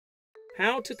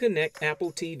How to connect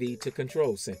Apple TV to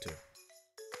Control Center.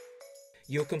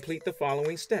 You'll complete the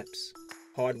following steps: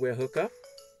 hardware hookup,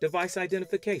 device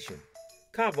identification,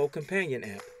 Cabo Companion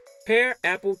App. Pair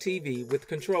Apple TV with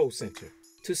Control Center.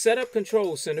 To set up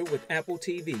Control Center with Apple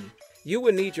TV, you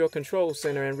will need your Control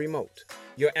Center and remote,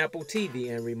 your Apple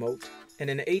TV and remote, and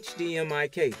an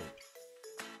HDMI cable.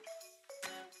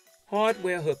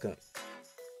 Hardware hookup.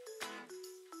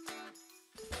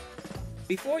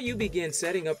 Before you begin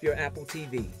setting up your Apple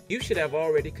TV, you should have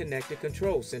already connected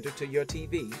Control Center to your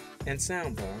TV and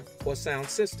soundbar or sound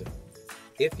system.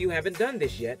 If you haven't done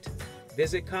this yet,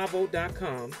 visit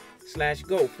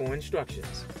cabo.com/go for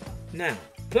instructions. Now,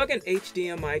 plug an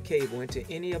HDMI cable into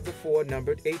any of the 4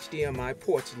 numbered HDMI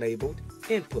ports labeled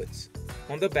Inputs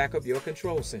on the back of your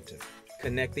Control Center.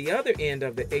 Connect the other end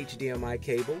of the HDMI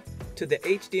cable to the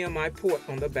HDMI port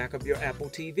on the back of your Apple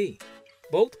TV.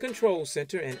 Both Control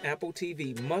Center and Apple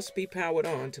TV must be powered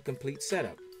on to complete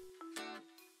setup.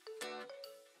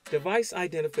 Device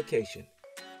identification.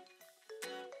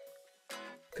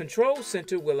 Control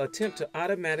Center will attempt to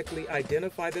automatically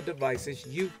identify the devices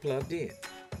you've plugged in.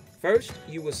 First,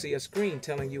 you will see a screen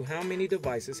telling you how many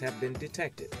devices have been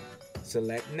detected.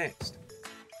 Select Next.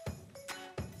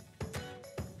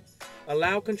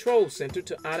 Allow Control Center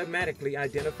to automatically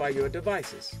identify your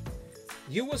devices.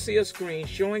 You will see a screen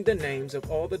showing the names of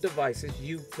all the devices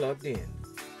you've plugged in.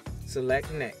 Select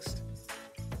Next.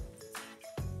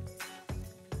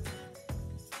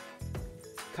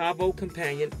 Cabo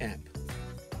Companion App.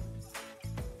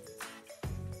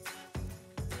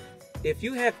 If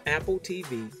you have Apple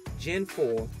TV Gen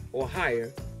 4 or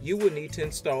higher, you will need to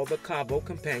install the Cabo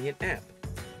Companion App.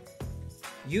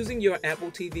 Using your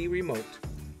Apple TV remote,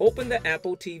 open the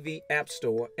Apple TV App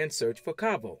Store and search for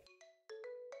Cabo.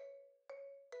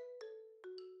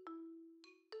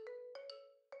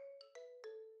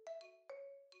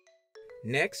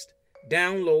 Next,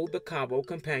 download the Cabo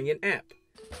Companion App.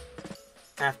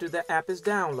 After the app is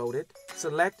downloaded,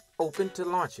 select Open to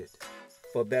launch it.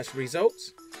 For best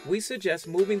results, we suggest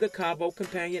moving the Cabo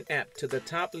Companion App to the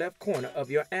top left corner of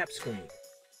your app screen.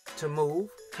 To move,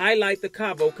 highlight the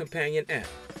Cabo Companion App.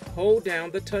 Hold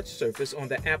down the touch surface on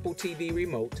the Apple TV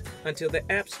remote until the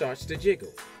app starts to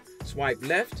jiggle. Swipe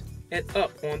left and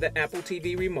up on the Apple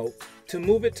TV remote to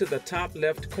move it to the top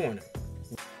left corner.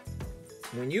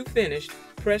 When you've finished,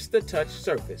 press the touch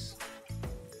surface.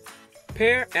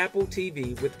 Pair Apple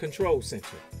TV with Control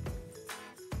Center.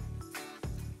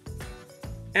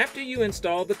 After you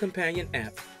install the companion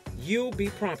app, you'll be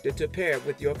prompted to pair it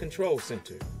with your Control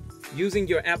Center. Using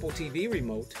your Apple TV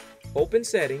remote, open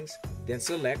Settings, then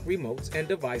select Remotes and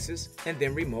Devices, and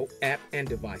then Remote App and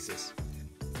Devices.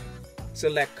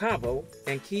 Select Cabo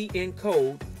and key in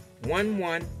code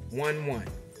 1111.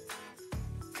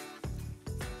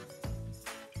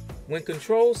 When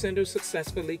Control Center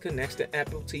successfully connects to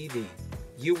Apple TV,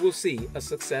 you will see a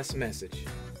success message.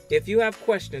 If you have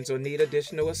questions or need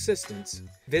additional assistance,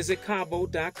 visit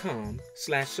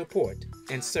cabo.com/support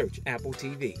and search Apple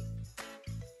TV.